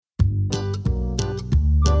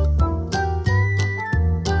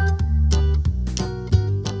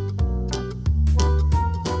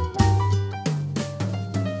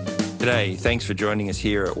G'day, thanks for joining us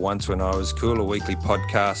here at Once When I Was Cool, a weekly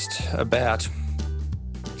podcast about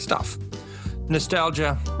stuff.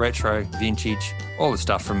 Nostalgia, retro, vintage, all the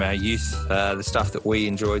stuff from our youth, the stuff that we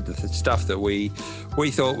enjoyed, the stuff that we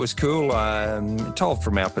thought was cool, told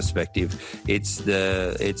from our perspective. It's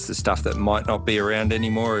the stuff that might not be around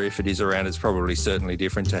anymore, or if it is around, it's probably certainly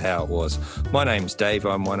different to how it was. My name's Dave,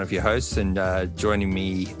 I'm one of your hosts, and joining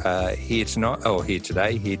me here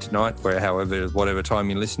tonight, whatever time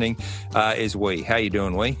you're listening, is Wee. How you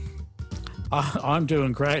doing, Wee? I'm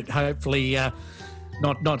doing great. Hopefully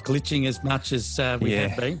not glitching as much as we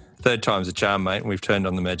have been. Third time's a charm, mate, and we've turned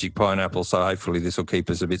on the magic pineapple, so hopefully this will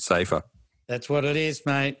keep us a bit safer. That's what it is,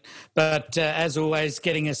 mate. But as always,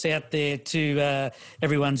 getting us out there to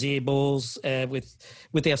everyone's earballs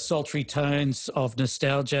with our sultry tones of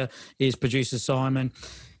nostalgia is producer Simon.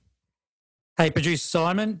 Hey, producer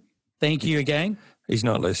Simon, thank you again. He's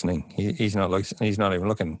not listening. He's not listening. He's not even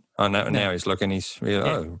looking. Oh, no, now he's looking. He's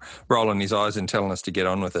rolling his eyes and telling us to get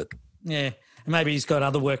on with it. Yeah, maybe he's got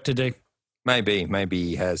other work to do. Maybe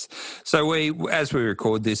he has. So as we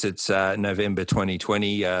record this, it's November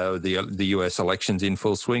 2020. The US election's in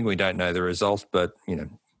full swing. We don't know the result, but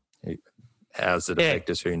how's it affect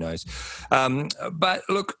us? Who knows? But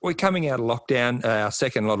look, we're coming out of lockdown, our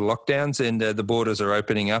second lot of lockdowns, and the borders are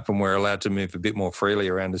opening up, and we're allowed to move a bit more freely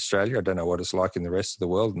around Australia. I don't know what it's like in the rest of the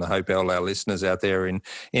world, and I hope all our listeners out there in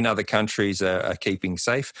other countries are keeping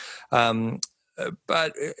safe.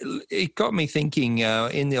 But it got me thinking,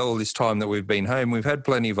 in all this time that we've been home, we've had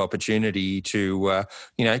plenty of opportunity to,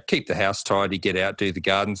 keep the house tidy, get out, do the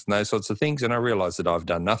gardens and those sorts of things. And I realised that I've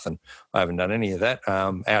done nothing. I haven't done any of that.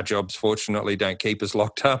 Our jobs, fortunately, don't keep us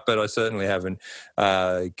locked up, but I certainly haven't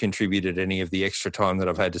contributed any of the extra time that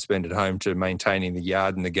I've had to spend at home to maintaining the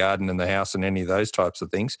yard and the garden and the house and any of those types of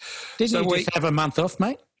things. Didn't you just have a month off,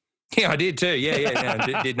 mate? Yeah, I did too.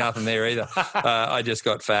 Yeah. Did nothing there either. I just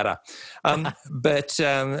got fatter. But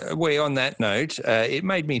on that note, it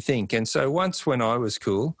made me think. And so once when I was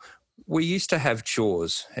cool, we used to have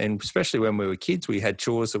chores, and especially when we were kids, we had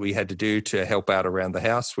chores that we had to do to help out around the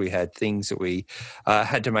house. We had things that we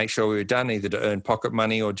had to make sure we were done, either to earn pocket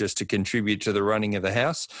money or just to contribute to the running of the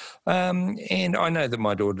house. And I know that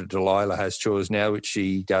my daughter Delilah has chores now, which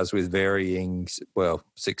she does with varying,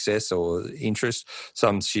 success or interest.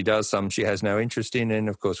 Some she does, some she has no interest in. And,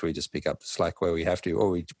 of course, we just pick up the slack where we have to,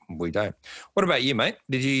 or we don't. What about you, mate?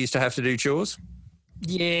 Did you used to have to do chores?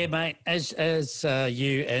 Yeah, mate, as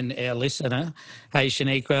you and our listener, hey,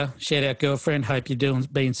 Shaniqua, shout out girlfriend, hope you're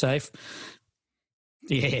being safe.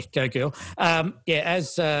 Yeah, go girl.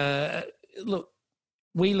 Look,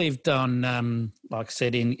 we lived on, like I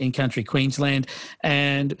said, in country Queensland,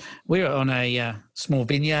 and we were on a small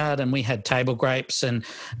vineyard, and we had table grapes and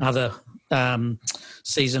other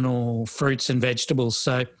seasonal fruits and vegetables.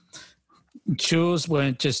 So chores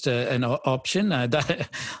weren't just an option;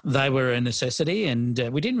 they were a necessity, and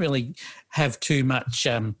we didn't really have too much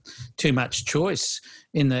choice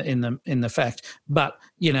in the fact. But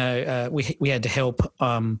we had to help,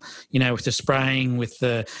 with the spraying, with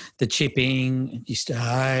the chipping. Used to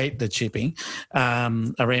hate the chipping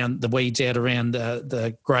around the weeds out around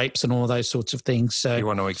the grapes and all those sorts of things. So you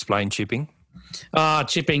want to explain chipping?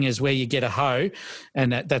 Chipping is where you get a hoe,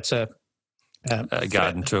 and that's a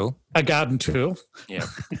garden tool. A garden tool. Yeah.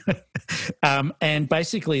 And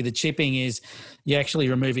basically the chipping is you're actually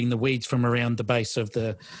removing the weeds from around the base of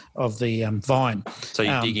the vine. So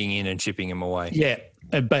you're digging in and chipping them away. Yeah.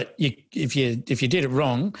 But if you did it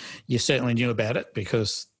wrong, you certainly knew about it,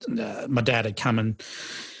 because my dad had come and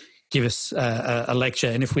give us a lecture,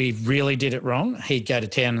 and if we really did it wrong, he'd go to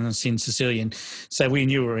town on us in Sicilian. So we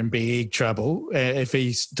knew we were in big trouble if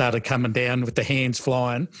he started coming down with the hands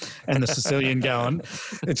flying and the Sicilian going.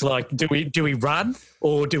 It's like, do we run,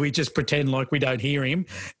 or do we just pretend like we don't hear him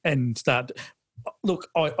and start? Look,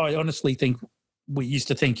 I honestly think we used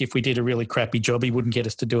to think if we did a really crappy job, he wouldn't get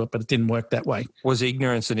us to do it, but it didn't work that way. Was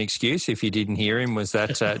ignorance an excuse if you didn't hear him? Was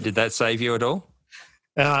that did that save you at all?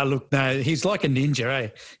 Look, no, he's like a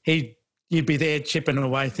ninja, eh? You'd be there chipping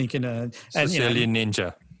away thinking... Sicilian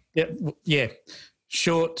ninja. Yeah.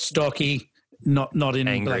 Short, stocky, not in...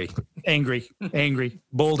 Angry. Angry,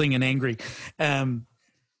 balding and angry. Ignorance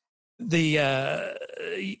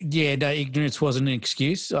wasn't an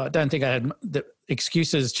excuse. I don't think I had... The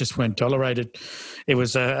excuses just weren't tolerated. It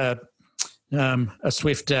was a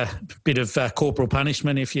swift bit of corporal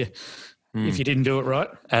punishment if you didn't do it right.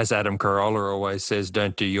 As Adam Carolla always says,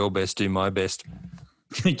 don't do your best, do my best.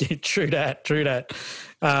 Yeah, true that.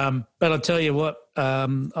 But I'll tell you what,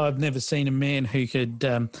 I've never seen a man who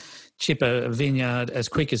could chip a vineyard as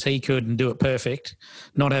quick as he could and do it perfect,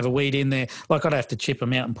 not have a weed in there. Like I'd have to chip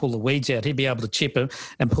them out and pull the weeds out. He'd be able to chip them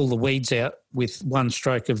and pull the weeds out with one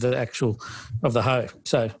stroke of the hoe.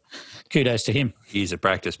 So kudos to him. Years of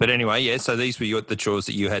practice. But anyway, yeah, so these were the chores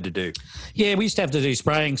that you had to do. Yeah, we used to have to do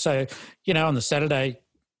spraying. So, on the Saturday,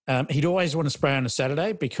 he'd always want to spray on a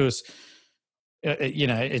Saturday because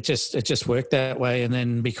it just worked that way. And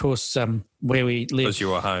then because where we live, because you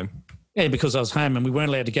were home. Yeah, because I was home and we weren't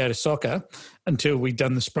allowed to go to soccer until we'd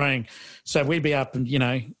done the spraying. So we'd be up and,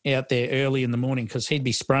 out there early in the morning because he'd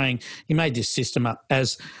be spraying. He made this system up,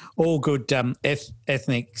 as all good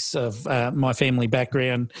ethnics of my family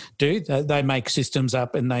background do. They make systems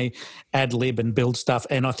up and they ad-lib and build stuff.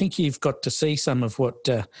 And I think you've got to see some of what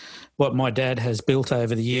my dad has built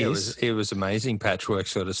over the years. Yeah, it was amazing patchwork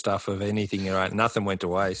sort of stuff of anything. Nothing went to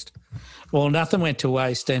waste. Well, nothing went to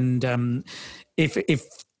waste. And if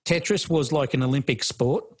Tetris was like an Olympic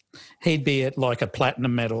sport, he'd be at like a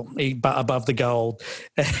platinum medal above the gold.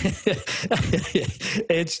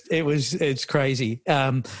 It's crazy.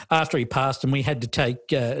 After he passed, and we had to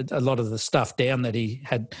take a lot of the stuff down that he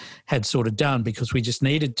had sort of done because we just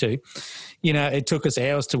needed to. It took us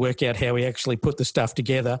hours to work out how we actually put the stuff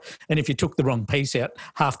together. And if you took the wrong piece out,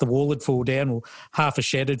 half the wall would fall down or half a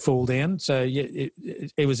shed would fall down. So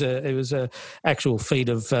it was a actual feat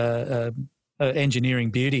of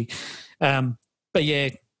engineering beauty. But yeah,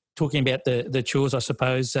 talking about the chores, I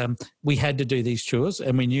suppose, we had to do these chores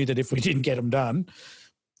and we knew that if we didn't get them done,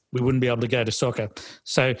 we wouldn't be able to go to soccer.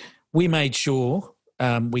 So we made sure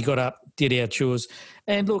we got up, did our chores.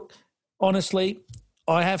 And look, honestly,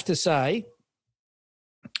 I have to say,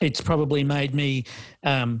 it's probably made me,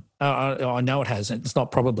 I know it hasn't. It's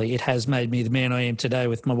not probably. It has made me the man I am today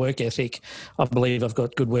with my work ethic. I believe I've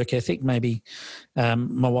got good work ethic. Maybe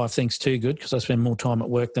my wife thinks too good because I spend more time at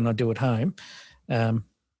work than I do at home.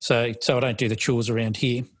 So I don't do the chores around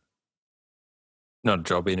here. Not a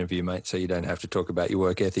job interview, mate, so you don't have to talk about your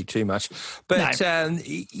work ethic too much. But,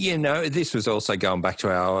 No. This was also going back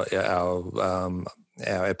to our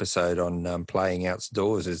episode on playing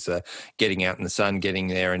outdoors, is getting out in the sun, getting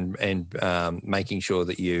there and making sure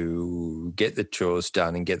that you get the chores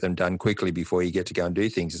done and get them done quickly before you get to go and do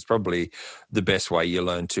things. It's probably the best way you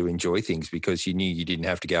learn to enjoy things because you knew you didn't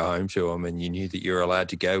have to go home to them and you knew that you were allowed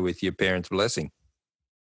to go with your parents' blessing.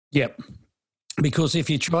 Yep. Because if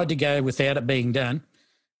you tried to go without it being done,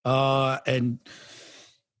 and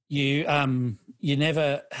you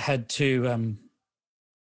never had to,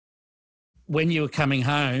 when you were coming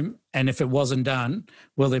home, and if it wasn't done,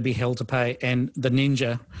 well, there'd be hell to pay, and the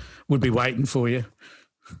ninja would be waiting for you.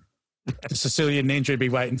 The Sicilian ninja would be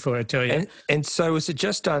waiting for you, I tell you. And so was it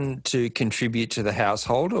just done to contribute to the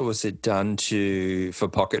household, or was it done for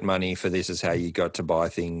pocket money, for this is how you got to buy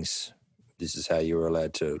things, this is how you were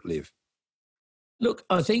allowed to live? Look,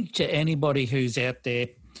 I think to anybody who's out there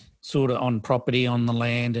sort of on property, on the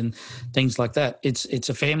land and things like that, it's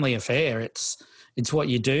a family affair. It's what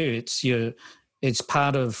you do. It's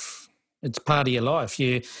part of your life.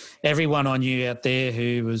 Everyone I knew out there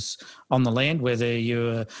who was on the land, whether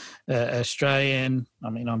you're Australian,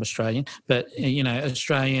 I mean, I'm Australian, but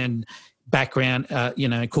Australian background,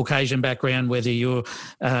 Caucasian background, whether you're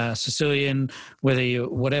Sicilian, whether you're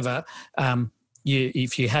whatever,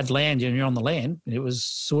 if you had land and you're on the land, it was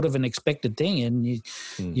sort of an expected thing, and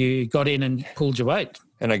you got in and pulled your weight.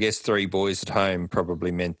 And I guess 3 boys at home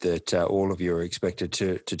probably meant that all of you were expected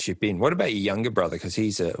to chip in. What about your younger brother? Because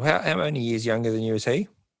he's how many years younger than you is he?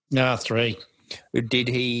 3. Did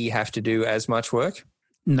he have to do as much work?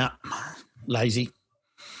 No, lazy.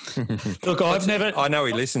 Look, I know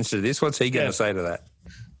he listens to this. What's he going to say to that?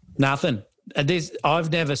 Nothing.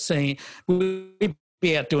 I've never seen. We'd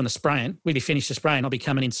be out doing the spraying. We'd be finished the spraying. I'd be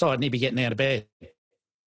coming inside and he'd be getting out of bed.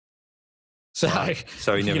 So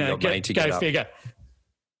he never got money to get up. Go figure.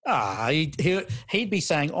 He'd be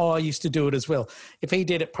saying, I used to do it as well. If he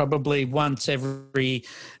did it probably once every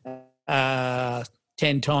 10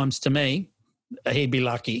 times to me, he'd be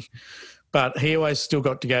lucky. But he always still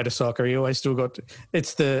got to go to soccer. He always still got to.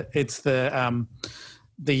 It's the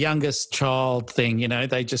youngest child thing,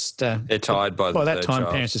 They just they're tired by that time.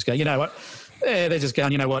 Child. Parents just go, you know what? They're just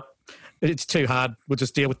going, you know what? It's too hard. We'll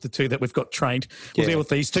just deal with the 2 that we've got trained. We'll deal with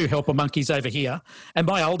these 2 helper monkeys over here. And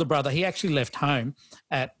my older brother, he actually left home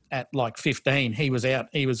at like 15. He was out.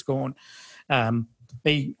 He was gone. For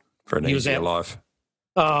an easier life.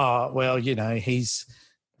 Oh, well, he's,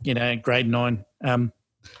 grade 9,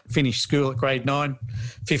 finished school at grade 9,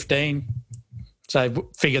 15. So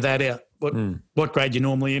figure that out. What grade you're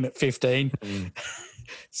normally in at 15.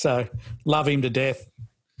 So love him to death.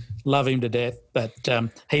 love him to death. But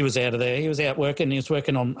he was out of there. He was out working. He was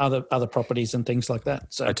working on other properties and things like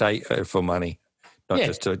that. So I take for money, not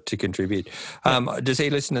just to contribute. Does he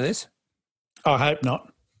listen to this? I hope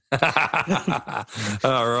not.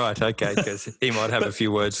 All right, okay, because he might have a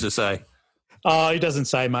few words to say. Oh, he doesn't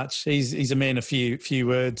say much. He's a man of few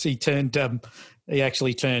words. He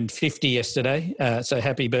actually turned 50 yesterday. So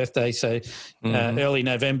happy birthday! So early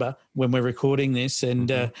November when we're recording this,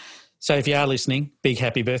 and so if you are listening, big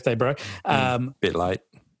happy birthday, bro. Bit late.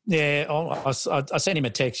 Yeah, I sent him a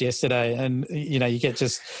text yesterday, and you get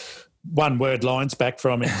just one-word lines back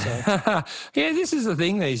from him. So. Yeah, this is the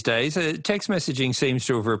thing these days. Text messaging seems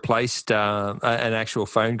to have replaced an actual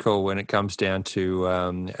phone call when it comes down to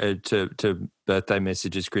birthday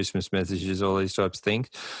messages, Christmas messages, all these types of things.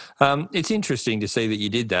 It's interesting to see that you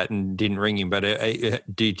did that and didn't ring him. But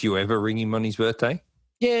did you ever ring him on his birthday?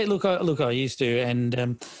 Yeah, look, I used to,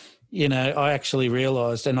 and I actually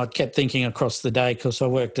realised, and I kept thinking across the day because I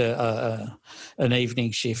worked an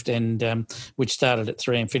evening shift, and which started at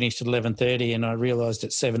 3 and finished at 11:30, and I realised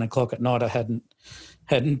at 7 o'clock at night I hadn't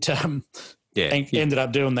ended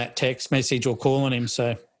up doing that text message or calling him.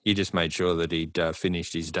 So you just made sure that he'd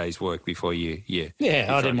finished his day's work before you. I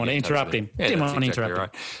didn't want to interrupt him. Yeah, didn't want to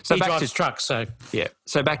interrupt him. So he drives trucks, so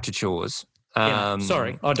So back to chores.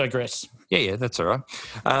 Sorry, I digress. Yeah, that's all right.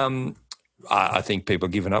 I think people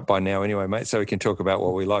have given up by now anyway, mate, so we can talk about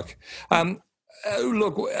what we like.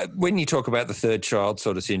 Look, when you talk about the third child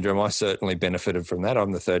sort of syndrome, I certainly benefited from that.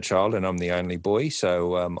 I'm the third child and I'm the only boy,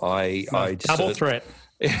 so double threat.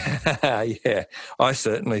 Yeah, I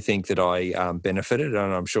certainly think that I benefited,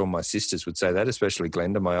 and I'm sure my sisters would say that, especially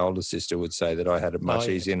Glenda, my older sister, would say that I had it much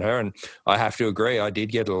easier than her, and I have to agree, I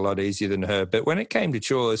did get it a lot easier than her. But when it came to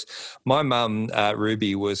chores, my mum,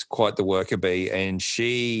 Ruby, was quite the worker bee, and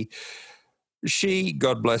she,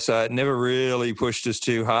 God bless her, never really pushed us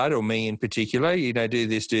too hard, or me in particular, do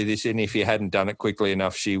this. And if you hadn't done it quickly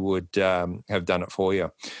enough, she would have done it for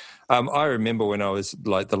you. I remember when I was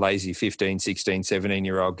like the lazy 15, 16,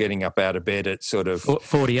 17-year-old getting up out of bed at sort of...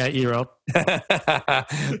 48-year-old.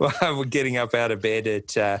 Well, getting up out of bed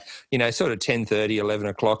at, sort of 10:30, 11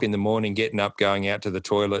 o'clock in the morning, getting up, going out to the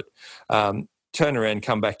toilet, turn around,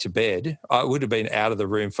 come back to bed. I would have been out of the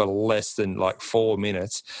room for less than like 4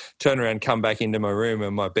 minutes. Turn around, come back into my room,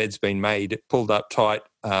 and my bed's been made, pulled up tight,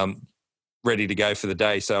 ready to go for the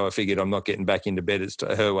day. So I figured I'm not getting back into bed. It's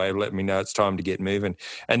her way of letting me know it's time to get moving.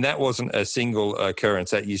 And that wasn't a single occurrence.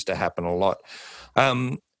 That used to happen a lot.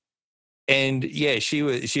 And yeah,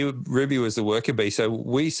 Ruby was the worker bee. So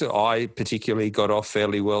I particularly got off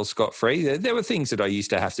fairly well scot-free. There were things that I used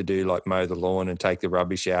to have to do, like mow the lawn and take the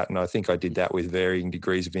rubbish out. And I think I did that with varying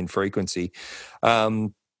degrees of infrequency.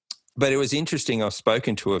 But it was interesting. I've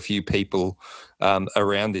spoken to a few people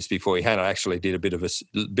around this beforehand. I actually did a bit of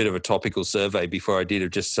a topical survey before I did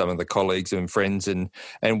of just some of the colleagues and friends and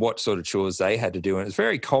what sort of chores they had to do. And it's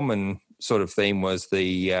very common sort of theme was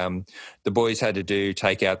the boys had to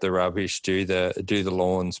take out the rubbish, do the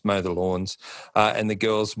lawns, mow the lawns, and the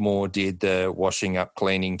girls more did the washing up,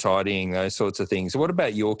 cleaning, tidying, those sorts of things. What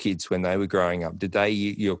about your kids when they were growing up?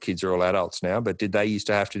 Your kids are all adults now, but did they used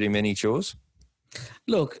to have to do many chores?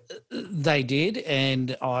 Look, they did,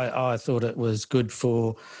 and I thought it was good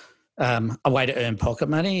for a way to earn pocket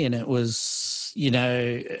money, and it was,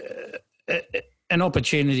 an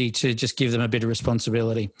opportunity to just give them a bit of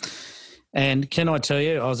responsibility. And can I tell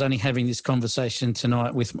you, I was only having this conversation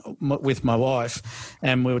tonight with my wife,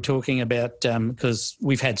 and we were talking about because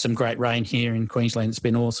we've had some great rain here in Queensland. It's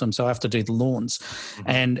been awesome, so I have to do the lawns,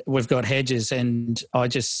 and we've got hedges, and I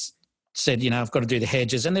just said, I've got to do the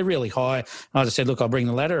hedges, and they're really high. I just said, look, I'll bring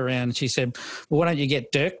the ladder around. And she said, well, why don't you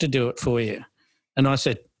get Dirk to do it for you? And I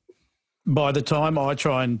said, by the time I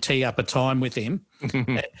try and tee up a time with him,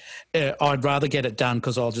 I'd rather get it done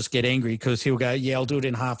because I'll just get angry because he'll go, yeah, I'll do it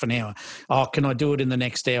in half an hour. Oh, can I do it in the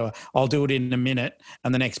next hour? I'll do it in a minute,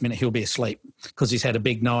 and the next minute he'll be asleep because he's had a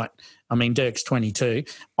big night. I mean, Dirk's 22.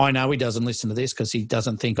 I know he doesn't listen to this because he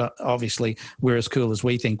doesn't think, obviously, we're as cool as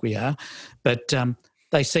we think we are. But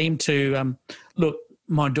they seem to look.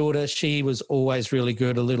 My daughter, she was always really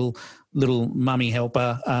good, a little mummy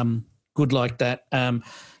helper, good like that. As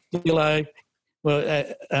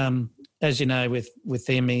you know, with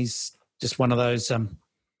him, he's just one of those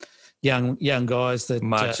young guys that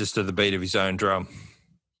marches to the beat of his own drum.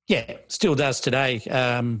 Yeah, still does today.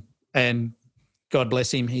 And God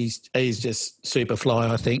bless him, he's just super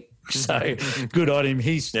fly, I think. So good on him.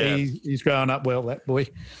 He's growing up well, that boy.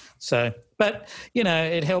 So, but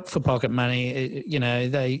it helped for pocket money.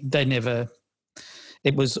 They never.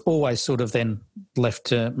 it was always sort of then left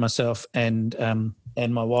to myself and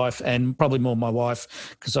my wife, and probably more my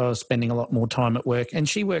wife because I was spending a lot more time at work, and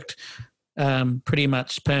she worked pretty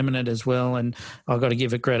much permanent as well. And I've got to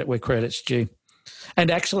give her credit where credit's due. And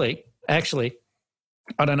actually,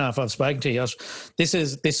 I don't know if I've spoken to you. This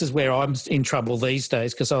is where I'm in trouble these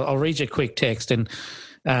days, because I'll read you a quick text, and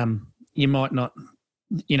you might not,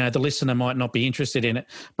 the listener might not be interested in it,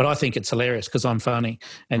 but I think it's hilarious because I'm funny,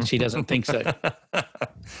 and she doesn't think so.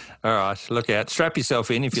 All right, look out. Strap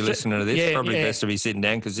yourself in if you're listening to this. It's probably best to be sitting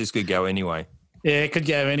down because this could go anyway. Yeah, it could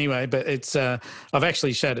go anyway, but it's. I've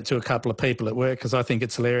actually showed it to a couple of people at work because I think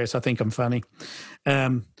it's hilarious. I think I'm funny.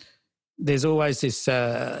 There's always this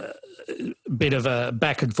bit of a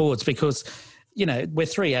back and forwards because, we're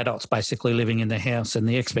three adults basically living in the house, and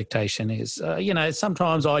the expectation is,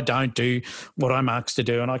 sometimes I don't do what I'm asked to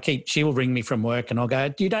do, and she will ring me from work and I'll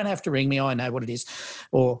go, you don't have to ring me, I know what it is,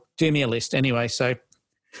 or do me a list anyway. So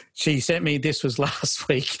she sent me, this was last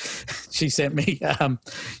week, she sent me,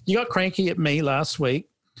 you got cranky at me last week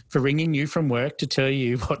for ringing you from work to tell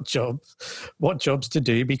you what jobs to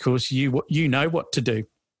do because you know what to do.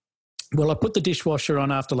 Well, I put the dishwasher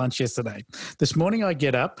on after lunch yesterday. This morning I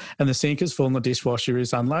get up and the sink is full and the dishwasher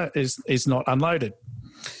is not unloaded.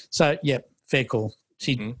 So, fair call.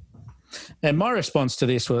 And my response to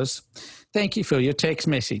this was, thank you for your text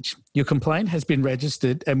message. Your complaint has been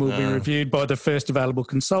registered and will be reviewed by the first available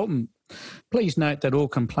consultant. Please note that all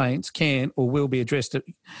complaints can and will be addressed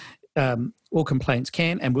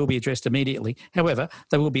immediately. However,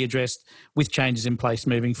 they will be addressed with changes in place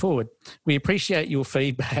moving forward. We appreciate your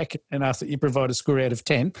feedback and ask that you provide a score out of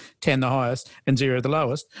 10, 10 the highest and 0 the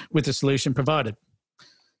lowest, with the solution provided.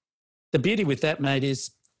 The beauty with that, mate,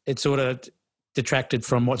 is it sort of detracted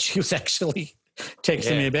from what she was actually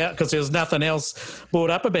texting me about because there was nothing else brought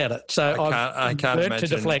up about it. So I can't learned to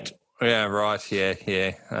deflect. Yeah, right.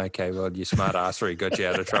 Yeah. Okay, well, your smart assery got you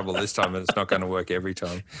out of trouble this time, and it's not going to work every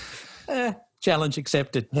time. Challenge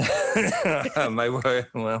accepted. Well,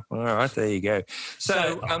 all right, there you go.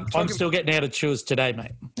 So I'm still getting out of chores today,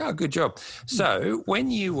 mate. Oh, good job. So when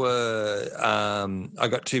you were, I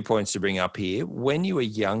got 2 points to bring up here. When you were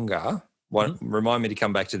younger, remind me to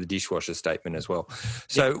come back to the dishwasher statement as well.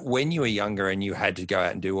 So when you were younger and you had to go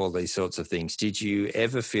out and do all these sorts of things, did you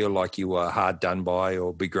ever feel like you were hard done by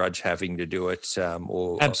or begrudge having to do it?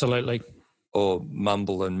 Absolutely. Or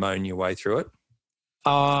mumble and moan your way through it?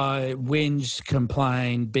 I whinged,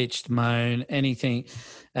 complained, bitched, moan, anything.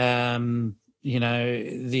 The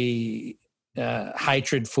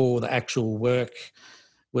hatred for the actual work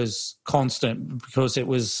was constant because it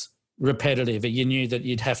was repetitive. You knew that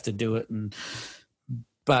you'd have to do it.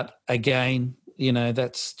 But again,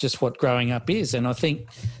 that's just what growing up is. And I think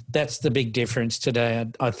that's the big difference today.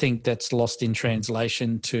 I think that's lost in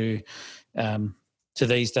translation to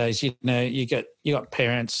these days. You got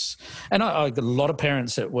parents, and I got a lot of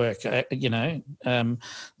parents at work, a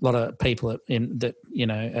lot of people at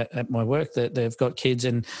my work that they've got kids,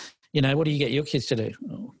 and, what do you get your kids to do?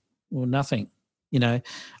 Well, nothing.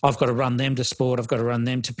 I've got to run them to sport. I've got to run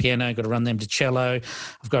them to piano. I've got to run them to cello.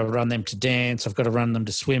 I've got to run them to dance. I've got to run them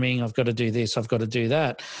to swimming. I've got to do this. I've got to do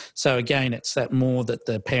that. So again, it's that more that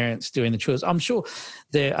the parents doing the chores. I'm sure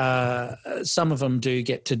there are some of them do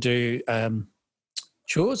get to do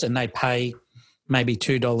chores, and they pay maybe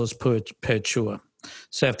 $2 per chore.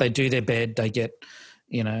 So if they do their bed, they get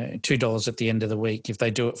 $2 at the end of the week if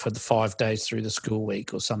they do it for the 5 days through the school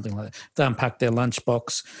week or something like that. They unpack their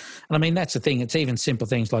lunchbox. And I mean, that's the thing. It's even simple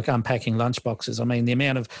things like unpacking lunchboxes. I mean, the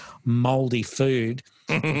amount of mouldy food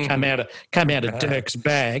come out of Dirk's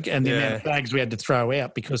bag, and the amount of bags we had to throw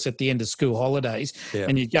out because at the end of school holidays,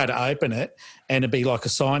 and you'd go to open it and it'd be like a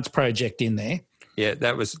science project in there. Yeah,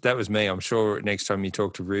 that was me. I'm sure next time you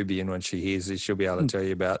talk to Ruby, and when she hears this, she'll be able to tell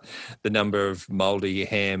you about the number of mouldy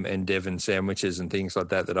ham and Devon sandwiches and things like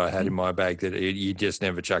that I had in my bag that you just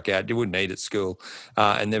never chuck out. You wouldn't eat at school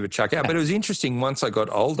and never chuck out. But it was interesting. Once I got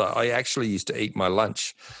older, I actually used to eat my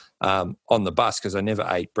lunch on the bus because I never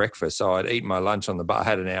ate breakfast. So I'd eat my lunch on the bus. I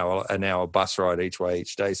had an hour bus ride each way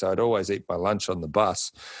each day. So I'd always eat my lunch on the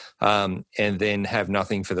bus and then have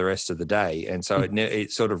nothing for the rest of the day. And so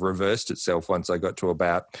it sort of reversed itself once I got to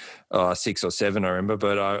about 6 or 7, I remember.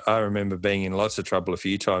 But I remember being in lots of trouble a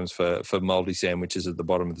few times for mouldy sandwiches at the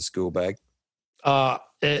bottom of the school bag.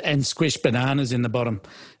 And squished bananas in the bottom.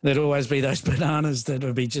 There'd always be those bananas that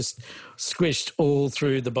would be just squished all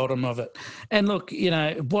through the bottom of it. And look,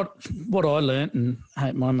 what I learnt, and I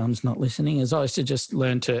hope my mum's not listening, is I used to just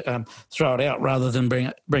learn to throw it out rather than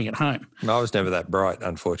bring it home. I was never that bright,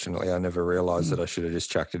 unfortunately. I never realised that I should have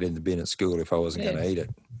just chucked it in the bin at school if I wasn't going to eat it.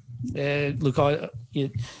 Look,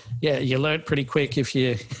 you learnt pretty quick if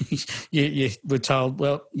you you were told,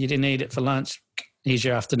 well, you didn't eat it for lunch. Here's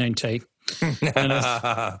your afternoon tea.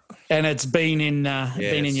 And it's been in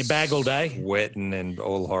your bag all day, sweating and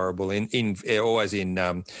all horrible. Always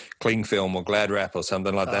in cling film or Glad wrap or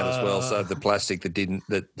something like that as well. So the plastic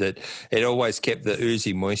that it always kept the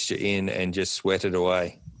oozy moisture in and just sweated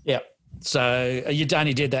away. Yeah. So you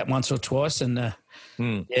only did that once or twice, and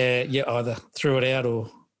you either threw it out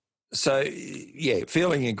or. So, yeah,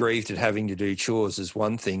 feeling aggrieved at having to do chores is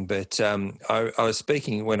one thing, but I was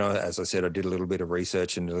speaking as I said, I did a little bit of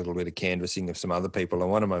research and a little bit of canvassing of some other people, and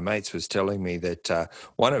one of my mates was telling me that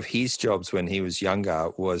one of his jobs when he was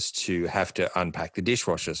younger was to have to unpack the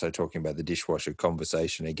dishwasher, so talking about the dishwasher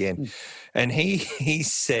conversation again. And he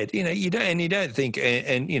said, you don't think,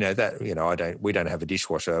 we don't have a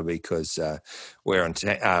dishwasher because we're on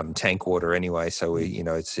tank water anyway, so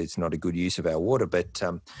it's not a good use of our water, but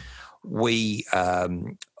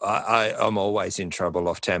I'm always in trouble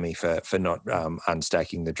off Tammy for not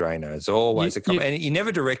unstacking the drainer. It's always and you're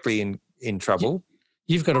never directly in trouble.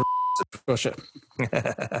 You've got a dishwasher.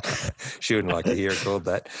 She wouldn't like to hear it called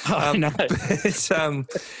that. I know. But, that's why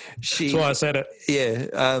I said it. Yeah.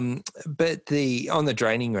 But on the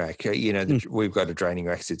draining rack, we've got a draining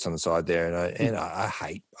rack sits on the side there, and I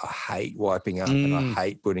hate wiping up and I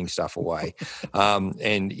hate putting stuff away. I'm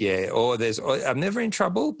never in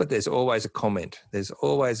trouble, but there's always a comment. There's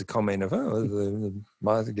always a comment of,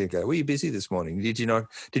 Martha did go, were you busy this morning? Did you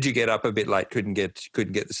get up a bit late? Couldn't get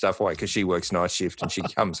the stuff away because she works night shift and she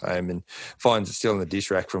comes home and finds it still in the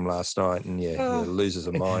dish rack from last night and loses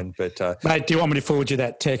her mind. But mate, do you want me to forward you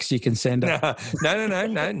that text you can send her?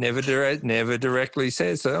 No. Never directly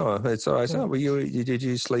says, oh, it's all right. So, did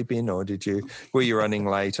you sleep in or were you running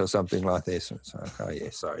late or something like this? So,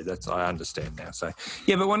 sorry, I understand now. So,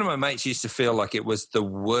 yeah, but one of my mates used to feel like it was the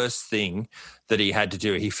worst thing that he had to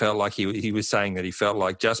do. He felt like he was saying that he felt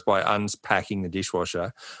like just by unpacking the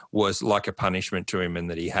dishwasher was like a punishment to him and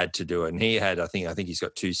that he had to do it. And he had, I think he's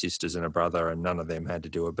got 2 sisters and a brother and none of them had to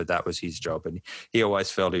do it, but that was his job. And he always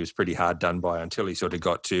felt he was pretty hard done by until he sort of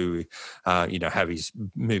got to,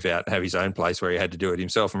 move out and have his own place where he had to do it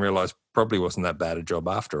himself and realised probably wasn't that bad a job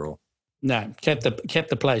after all. No, kept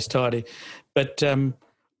the place tidy. But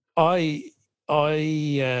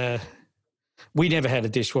we never had a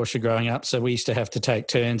dishwasher growing up, so we used to have to take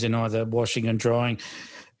turns in either washing and drying,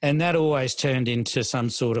 and that always turned into some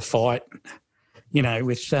sort of fight,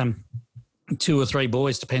 with 2 or 3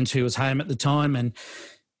 boys, depends who was home at the time.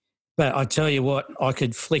 But I tell you what, I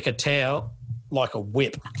could flick a towel like a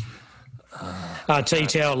whip, a tea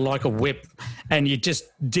towel like a whip, and you just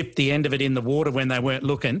dip the end of it in the water when they weren't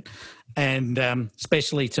looking, and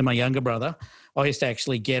especially to my younger brother, I used to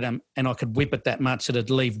actually get him and I could whip it that much that it'd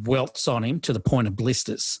leave welts on him to the point of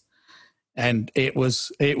blisters. And it was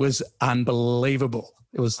unbelievable.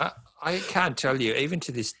 It was. I can't tell you, even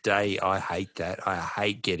to this day, I hate that. I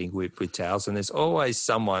hate getting whipped with towels. And there's always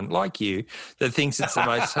someone like you that thinks it's the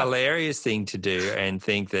most hilarious thing to do and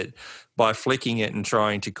think that by flicking it and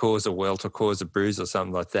trying to cause a welt or cause a bruise or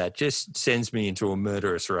something like that just sends me into a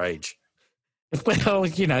murderous rage. Well,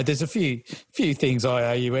 there's a few things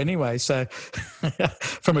I owe you anyway, so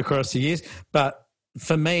from across the years. But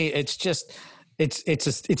for me, it's just it's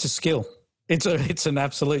a skill. It's an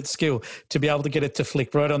absolute skill to be able to get it to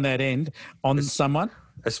flick right on that end on someone,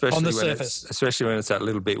 especially on the when surface. Especially when it's that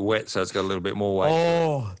little bit wet, so it's got a little bit more weight.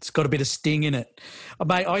 Oh, it's got a bit of sting in it.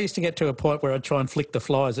 Mate, I used to get to a point where I'd try and flick the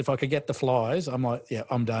flies. If I could get the flies, I'm like, yeah,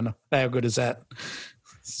 I'm done. How good is that?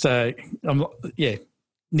 So,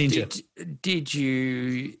 ninja. Did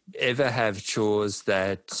you ever have chores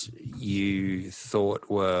that you thought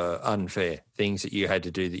were unfair, things that you had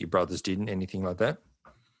to do that your brothers didn't, anything like that?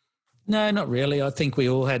 No, not really. I think we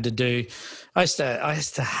all had to do. I used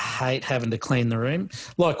to hate having to clean the room,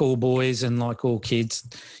 like all boys and like all kids.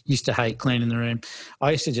 Used to hate cleaning the room.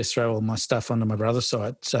 I used to just throw all my stuff onto my brother's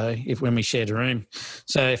side. So when we shared a room,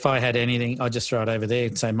 so if I had anything, I'd just throw it over there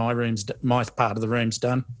and say my part of the room's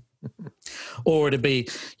done. Or it'd be,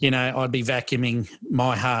 I'd be vacuuming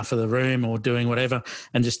my half of the room or doing whatever,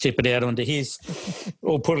 and just tip it out onto his,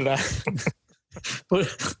 or put it up.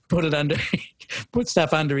 Put it under, put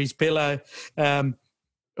stuff under his pillow,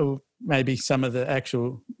 or maybe some of the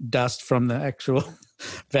actual dust from the actual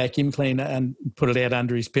vacuum cleaner, and put it out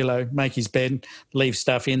under his pillow, make his bed, leave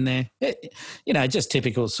stuff in there. Just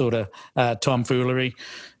typical sort of tomfoolery.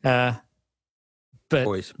 But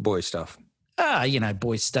boy stuff.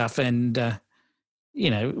 Boy stuff, and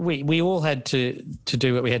we all had to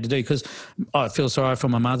do what we had to do, because I feel sorry for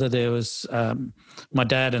my mother. There was my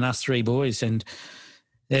dad and us 3 boys, and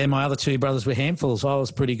Yeah, my other two brothers were handfuls. I was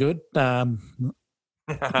pretty good. You were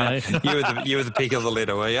the pick of the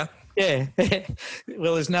litter, were you? Yeah.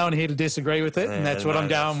 Well, there's no one here to disagree with it, and that's what I'm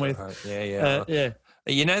going with. Right. Yeah. Yeah.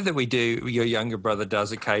 You know that we do, your younger brother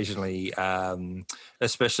does occasionally,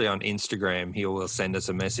 especially on Instagram, he will send us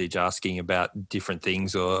a message asking about different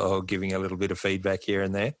things or giving a little bit of feedback here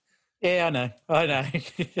and there. Yeah, I know.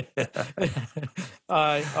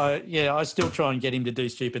 I still try and get him to do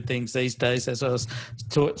stupid things these days, as I was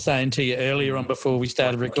saying to you earlier on before we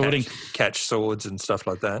started recording. Catch swords and stuff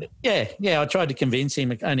like that. Yeah. I tried to convince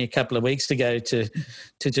him only a couple of weeks ago to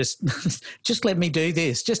just let me do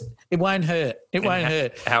this. Just, it won't hurt. It won't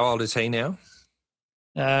hurt. How old is he now?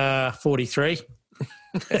 43.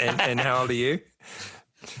 and how old are you?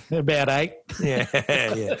 About 8. Yeah.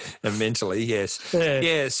 And mentally, yes.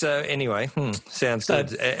 Yeah. So anyway, sounds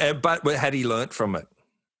good. But had he learnt from it?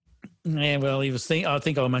 Yeah. Well, I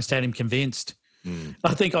think I almost had him convinced.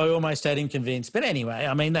 I think I almost had him convinced. But anyway,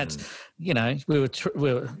 I mean, that's we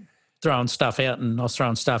were throwing stuff out, and I was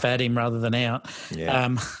throwing stuff at him rather than out.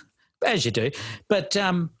 Yeah. As you do. But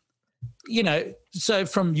so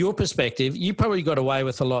from your perspective, you probably got away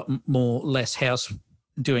with a lot less house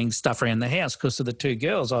doing stuff around the house because of the two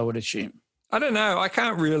girls, I would assume. I don't know. I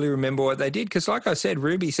can't really remember what they did because, like I said,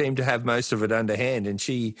 Ruby seemed to have most of it underhand, and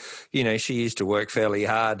she used to work fairly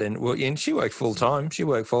hard, and she worked full time. She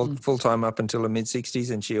worked full time up until the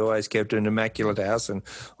mid-60s, and she always kept an immaculate house and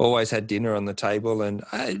always had dinner on the table. And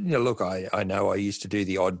I know I used to do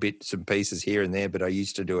the odd bits and pieces here and there, but I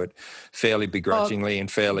used to do it fairly begrudgingly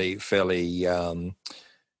and fairly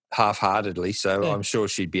half-heartedly, so yeah. I'm sure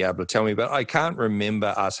she'd be able to tell me, but I can't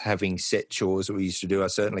remember us having set chores that we used to do. I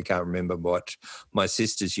certainly can't remember what my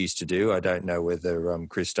sisters used to do. I don't know whether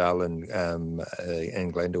Christelle and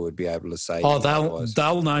Glenda would be able to say. Oh,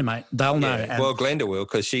 they'll know, mate. They'll know. Well, Glenda will,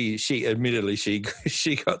 because she admittedly she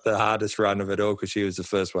got the hardest run of it all because she was the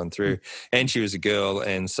first one through, and she was a girl,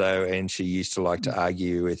 and she used to like to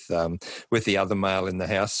argue with the other male in the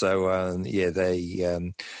house. So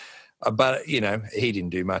but he didn't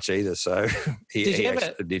do much either. So he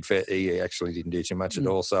actually didn't do too much at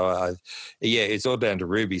all. So it's all down to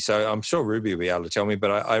Ruby. So I'm sure Ruby will be able to tell me. But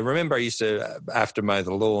I remember I used to have to mow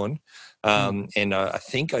the lawn, and I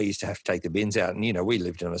think I used to have to take the bins out. And we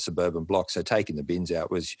lived on a suburban block, so taking the bins out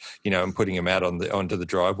was and putting them out onto the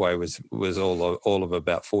driveway was all of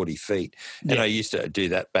about 40 feet. And I used to do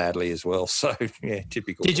that badly as well. So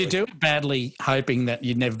typical. Did you do it badly, hoping that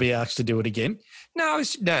you'd never be asked to do it again? No, I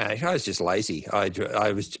was just lazy. I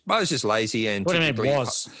was just lazy and what typically, do you mean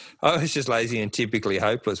was? I was just lazy and typically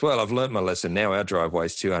hopeless. Well, I've learnt my lesson now. Our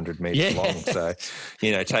driveway's 200 metres long, so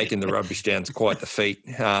taking the rubbish down's quite the feat.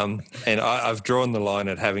 And I've drawn the line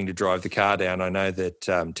at having to drive the car down. I know that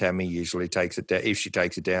Tammy usually takes it down. If she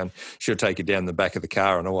takes it down, she'll take it down the back of the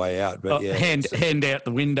car on the way out. But hand out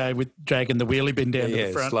the window with dragging the wheelie bin down to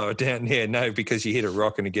the front. Slow it down. Yeah, no, because you hit a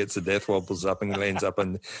rock and it gets the death wobbles up and ends up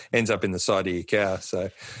in the side of your car. So,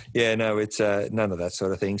 it's none of that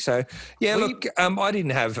sort of thing. So, I didn't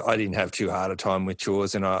have too hard a time with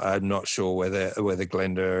chores, and I'm not sure whether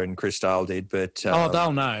Glenda and Christelle did, but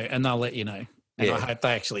they'll know and they'll let you know. And I hope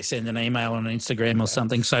they actually send an email on Instagram or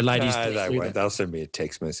something. So, ladies, no, they won't. They'll send me a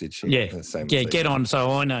text message. Get on.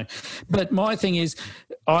 So I know. But my thing is,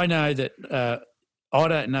 I know that. I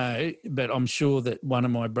don't know, but I'm sure that one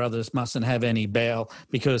of my brothers mustn't have any bowel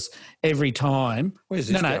because every time. Where's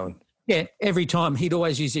this going? Yeah, every time he'd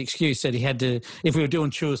always use the excuse that he had to. If we were doing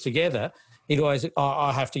chores together, he'd always,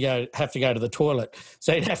 I have to go to the toilet.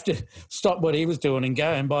 So he'd have to stop what he was doing and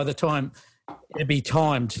go. And by the time it'd be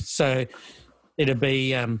timed, so it'd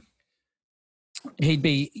be he'd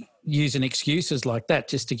be using excuses like that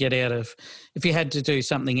just to get out of. If he had to do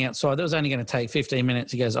something outside that was only going to take 15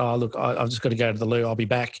 minutes, he goes, "Oh, look, I've just got to go to the loo. I'll be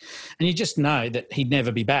back," and you just know that he'd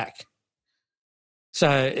never be back.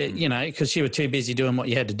 So, because you were too busy doing what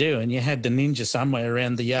you had to do and you had the ninja somewhere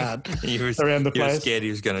around the yard, around the place. You were scared he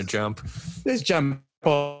was going to jump. Just jump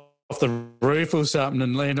off the roof or something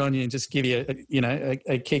and land on you and just give you,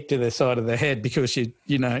 a kick to the side of the head because you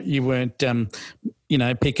weren't,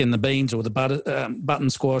 picking the beans or the button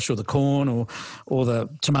squash or the corn or the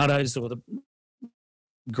tomatoes or the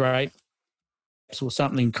grapes or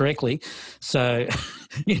something correctly. So,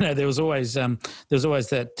 there was always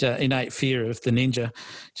that innate fear of the ninja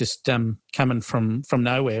just coming from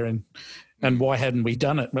nowhere. And why hadn't we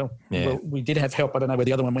done it? Well, we did have help. I don't know where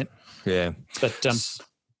the other one went. Yeah. But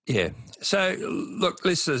Yeah. So, look,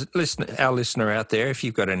 our listener out there, if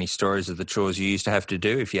you've got any stories of the chores you used to have to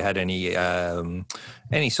do, if you had any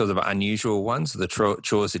sort of unusual ones, the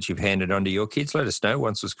chores that you've handed on to your kids, let us know.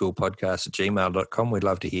 oncewaschoolpodcast@gmail.com. We'd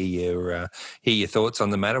love to hear your thoughts on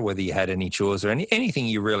the matter, whether you had any chores or anything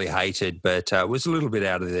you really hated, but was a little bit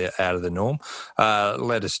out of the norm.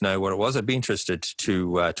 Let us know what it was. I'd be interested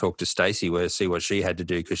to talk to Stacey, see what she had to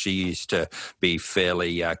do, because she used to be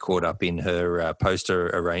fairly caught up in her poster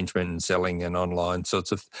arrangement and selling and online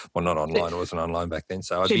sorts of, well, not online, it wasn't online back then.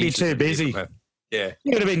 So she'd be too busy. Yeah.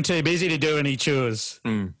 You would have been too busy to do any chores.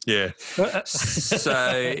 Yeah.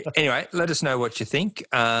 So anyway, let us know what you think.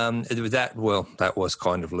 That was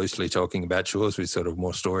kind of loosely talking about chores with sort of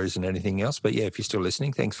more stories than anything else. But yeah, if you're still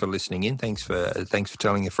listening, thanks for listening in. Thanks for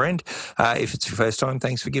telling a friend. If it's your first time,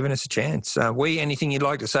 thanks for giving us a chance. Anything you'd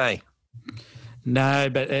like to say? No,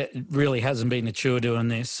 but it really hasn't been a chore doing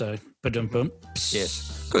this, so ba-dum-bum.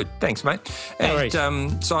 Yes. Good. Thanks, mate. No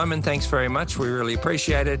And Simon, thanks very much. We really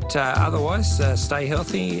appreciate it. Otherwise, stay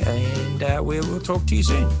healthy and we'll talk to you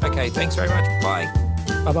soon. Okay, thanks very much. Bye.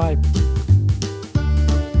 Bye-bye.